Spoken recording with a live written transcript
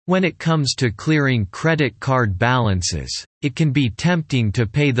When it comes to clearing credit card balances, it can be tempting to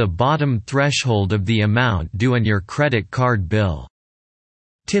pay the bottom threshold of the amount due on your credit card bill.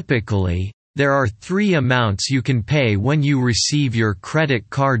 Typically, there are 3 amounts you can pay when you receive your credit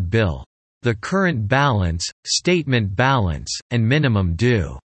card bill: the current balance, statement balance, and minimum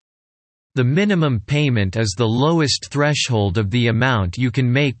due. The minimum payment is the lowest threshold of the amount you can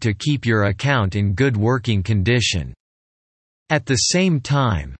make to keep your account in good working condition. At the same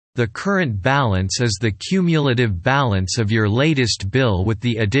time, the current balance is the cumulative balance of your latest bill with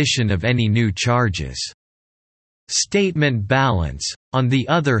the addition of any new charges. Statement balance, on the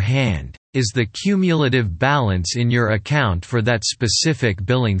other hand, is the cumulative balance in your account for that specific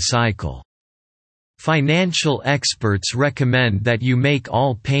billing cycle. Financial experts recommend that you make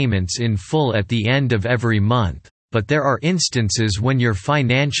all payments in full at the end of every month, but there are instances when your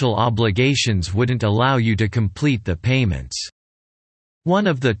financial obligations wouldn't allow you to complete the payments. One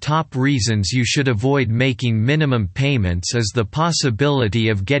of the top reasons you should avoid making minimum payments is the possibility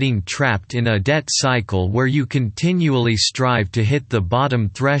of getting trapped in a debt cycle where you continually strive to hit the bottom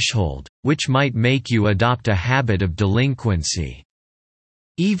threshold, which might make you adopt a habit of delinquency.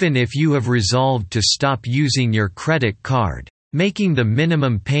 Even if you have resolved to stop using your credit card, making the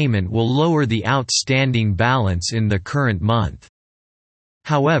minimum payment will lower the outstanding balance in the current month.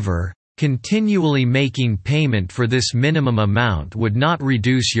 However, continually making payment for this minimum amount would not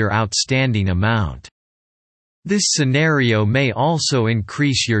reduce your outstanding amount. This scenario may also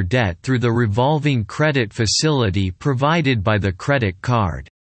increase your debt through the revolving credit facility provided by the credit card.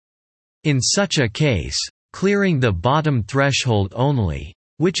 In such a case, clearing the bottom threshold only,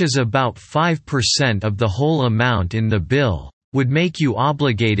 which is about 5% of the whole amount in the bill, would make you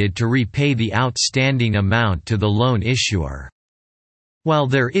obligated to repay the outstanding amount to the loan issuer. While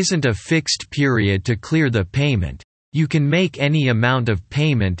there isn't a fixed period to clear the payment, you can make any amount of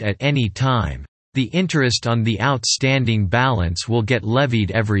payment at any time. The interest on the outstanding balance will get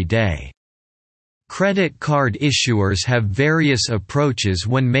levied every day. Credit card issuers have various approaches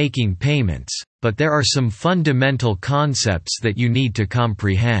when making payments, but there are some fundamental concepts that you need to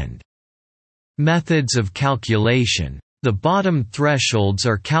comprehend. Methods of calculation. The bottom thresholds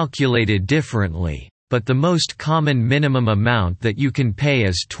are calculated differently, but the most common minimum amount that you can pay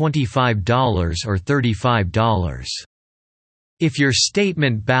is $25 or $35. If your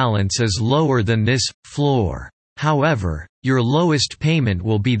statement balance is lower than this floor, however, your lowest payment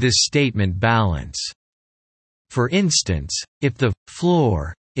will be this statement balance. For instance, if the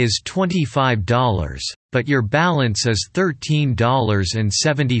floor is $25, but your balance is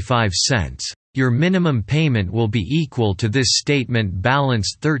 $13.75, your minimum payment will be equal to this statement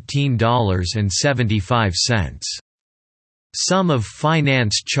balance $13.75. Sum of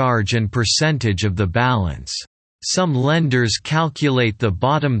finance charge and percentage of the balance. Some lenders calculate the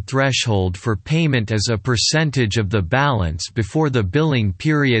bottom threshold for payment as a percentage of the balance before the billing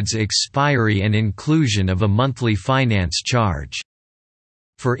period's expiry and inclusion of a monthly finance charge.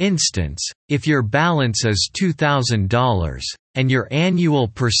 For instance, if your balance is $2,000, and your annual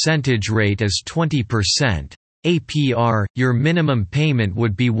percentage rate is 20%, APR, your minimum payment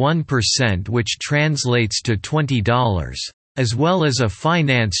would be 1%, which translates to $20, as well as a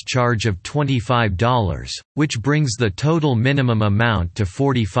finance charge of $25, which brings the total minimum amount to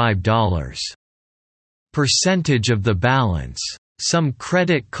 $45. Percentage of the balance. Some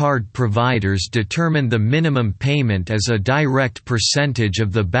credit card providers determine the minimum payment as a direct percentage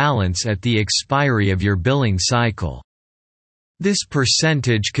of the balance at the expiry of your billing cycle. This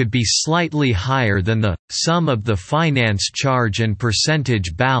percentage could be slightly higher than the sum of the finance charge and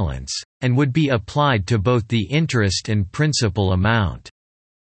percentage balance, and would be applied to both the interest and principal amount.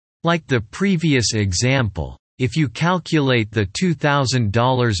 Like the previous example, if you calculate the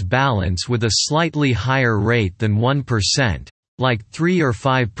 $2,000 balance with a slightly higher rate than 1%, like 3 or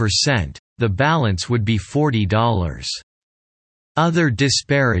 5%, the balance would be $40. Other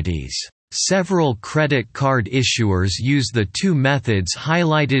disparities. Several credit card issuers use the two methods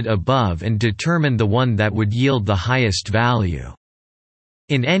highlighted above and determine the one that would yield the highest value.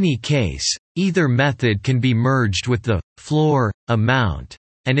 In any case, either method can be merged with the floor amount,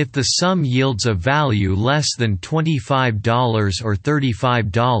 and if the sum yields a value less than $25 or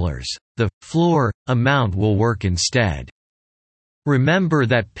 $35, the floor amount will work instead. Remember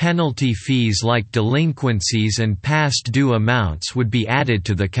that penalty fees like delinquencies and past due amounts would be added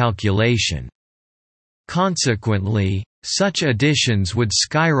to the calculation. Consequently, such additions would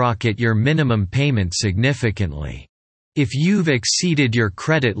skyrocket your minimum payment significantly. If you've exceeded your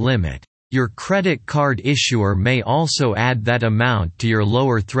credit limit, your credit card issuer may also add that amount to your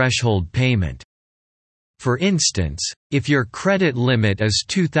lower threshold payment. For instance, if your credit limit is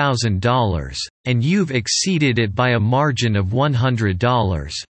 $2,000, and you've exceeded it by a margin of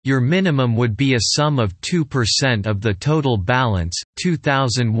 $100, your minimum would be a sum of 2% of the total balance,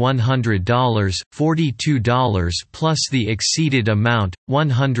 $2,100, $42 plus the exceeded amount,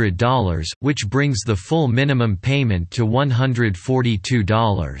 $100, which brings the full minimum payment to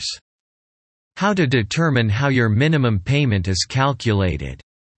 $142. How to determine how your minimum payment is calculated.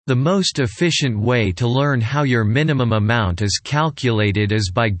 The most efficient way to learn how your minimum amount is calculated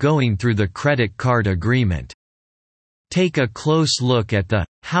is by going through the credit card agreement. Take a close look at the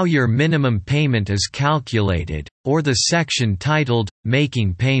 "How your minimum payment is calculated" or the section titled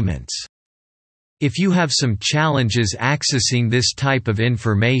 "Making Payments." If you have some challenges accessing this type of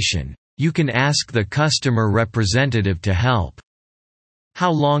information, you can ask the customer representative to help.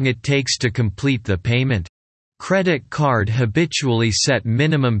 How long it takes to complete the payment? Credit card habitually set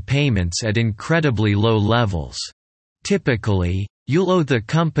minimum payments at incredibly low levels. Typically, you'll owe the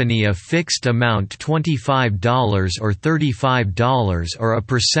company a fixed amount, $25 or $35 or a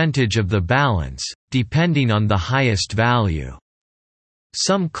percentage of the balance, depending on the highest value.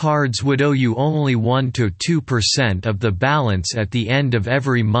 Some cards would owe you only 1 to 2% of the balance at the end of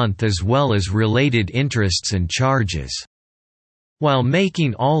every month, as well as related interests and charges. While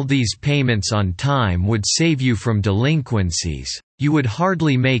making all these payments on time would save you from delinquencies, you would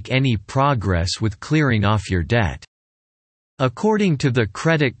hardly make any progress with clearing off your debt. According to the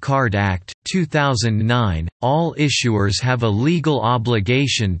Credit Card Act, 2009, all issuers have a legal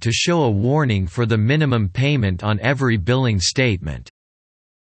obligation to show a warning for the minimum payment on every billing statement.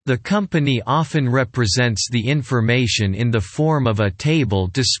 The company often represents the information in the form of a table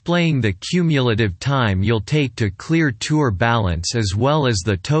displaying the cumulative time you'll take to clear tour balance as well as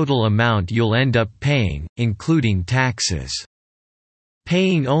the total amount you'll end up paying, including taxes.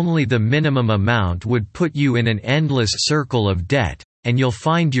 Paying only the minimum amount would put you in an endless circle of debt, and you'll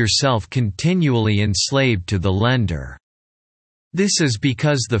find yourself continually enslaved to the lender. This is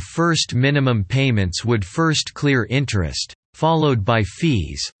because the first minimum payments would first clear interest, followed by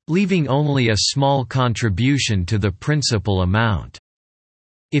fees, leaving only a small contribution to the principal amount.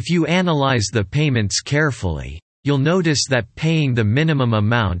 If you analyze the payments carefully, you'll notice that paying the minimum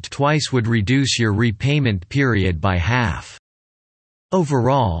amount twice would reduce your repayment period by half.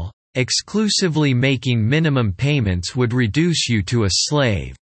 Overall, exclusively making minimum payments would reduce you to a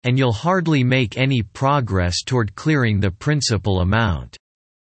slave, and you'll hardly make any progress toward clearing the principal amount.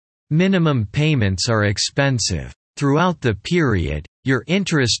 Minimum payments are expensive. Throughout the period, your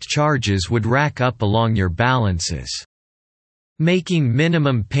interest charges would rack up along your balances. Making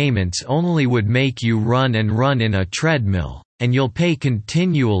minimum payments only would make you run and run in a treadmill, and you'll pay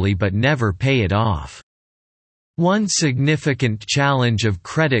continually but never pay it off. One significant challenge of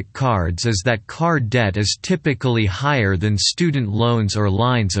credit cards is that card debt is typically higher than student loans or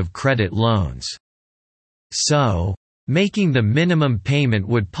lines of credit loans. So, making the minimum payment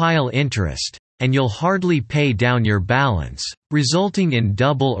would pile interest, and you'll hardly pay down your balance, resulting in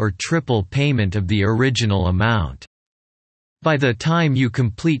double or triple payment of the original amount. By the time you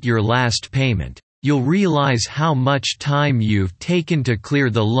complete your last payment, you'll realize how much time you've taken to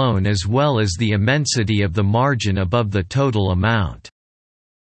clear the loan as well as the immensity of the margin above the total amount.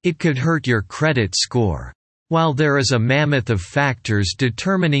 It could hurt your credit score. While there is a mammoth of factors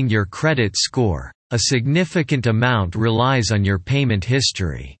determining your credit score, a significant amount relies on your payment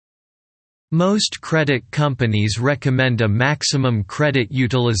history. Most credit companies recommend a maximum credit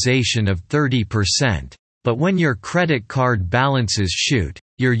utilization of 30%, but when your credit card balances shoot,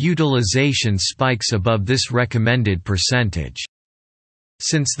 your utilization spikes above this recommended percentage.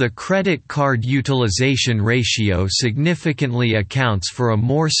 Since the credit card utilization ratio significantly accounts for a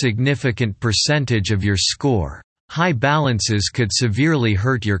more significant percentage of your score, high balances could severely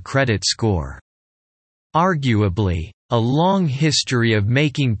hurt your credit score. Arguably, a long history of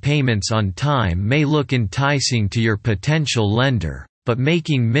making payments on time may look enticing to your potential lender, but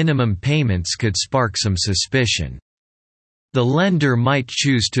making minimum payments could spark some suspicion. The lender might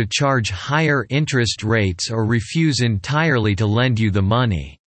choose to charge higher interest rates or refuse entirely to lend you the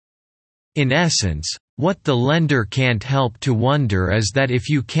money. In essence, what the lender can't help to wonder is that if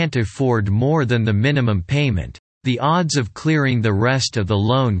you can't afford more than the minimum payment, the odds of clearing the rest of the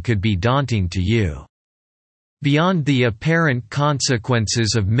loan could be daunting to you. Beyond the apparent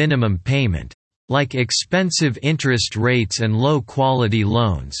consequences of minimum payment, like expensive interest rates and low-quality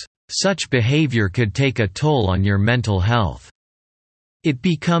loans, such behavior could take a toll on your mental health. It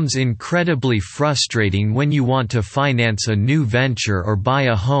becomes incredibly frustrating when you want to finance a new venture or buy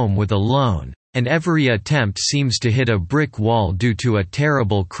a home with a loan, and every attempt seems to hit a brick wall due to a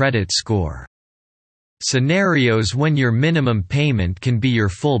terrible credit score. Scenarios when your minimum payment can be your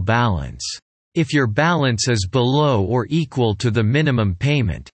full balance. If your balance is below or equal to the minimum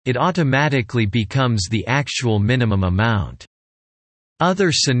payment, it automatically becomes the actual minimum amount.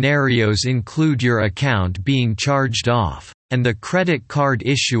 Other scenarios include your account being charged off, and the credit card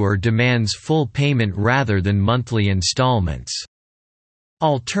issuer demands full payment rather than monthly installments.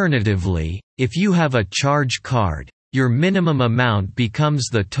 Alternatively, if you have a charge card, your minimum amount becomes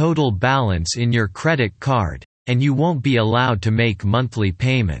the total balance in your credit card, and you won't be allowed to make monthly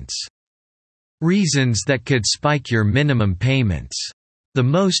payments. Reasons that could spike your minimum payments. The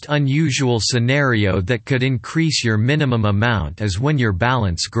most unusual scenario that could increase your minimum amount is when your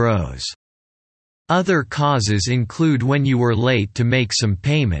balance grows. Other causes include when you were late to make some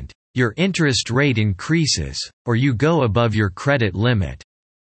payment, your interest rate increases, or you go above your credit limit.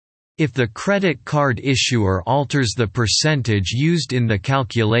 If the credit card issuer alters the percentage used in the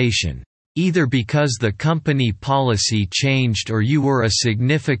calculation, either because the company policy changed or you were a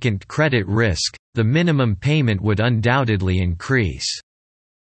significant credit risk, the minimum payment would undoubtedly increase.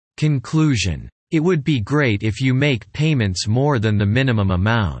 Conclusion: it would be great if you make payments more than the minimum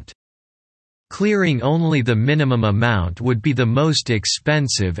amount. Clearing only the minimum amount would be the most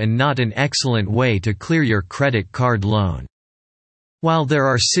expensive and not an excellent way to clear your credit card loan. While there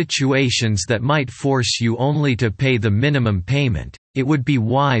are situations that might force you only to pay the minimum payment, it would be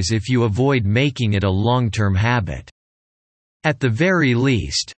wise if you avoid making it a long-term habit. At the very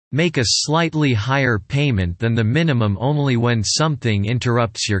least, make a slightly higher payment than the minimum only when something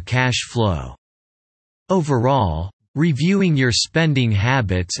interrupts your cash flow. Overall, reviewing your spending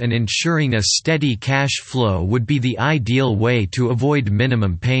habits and ensuring a steady cash flow would be the ideal way to avoid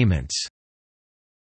minimum payments.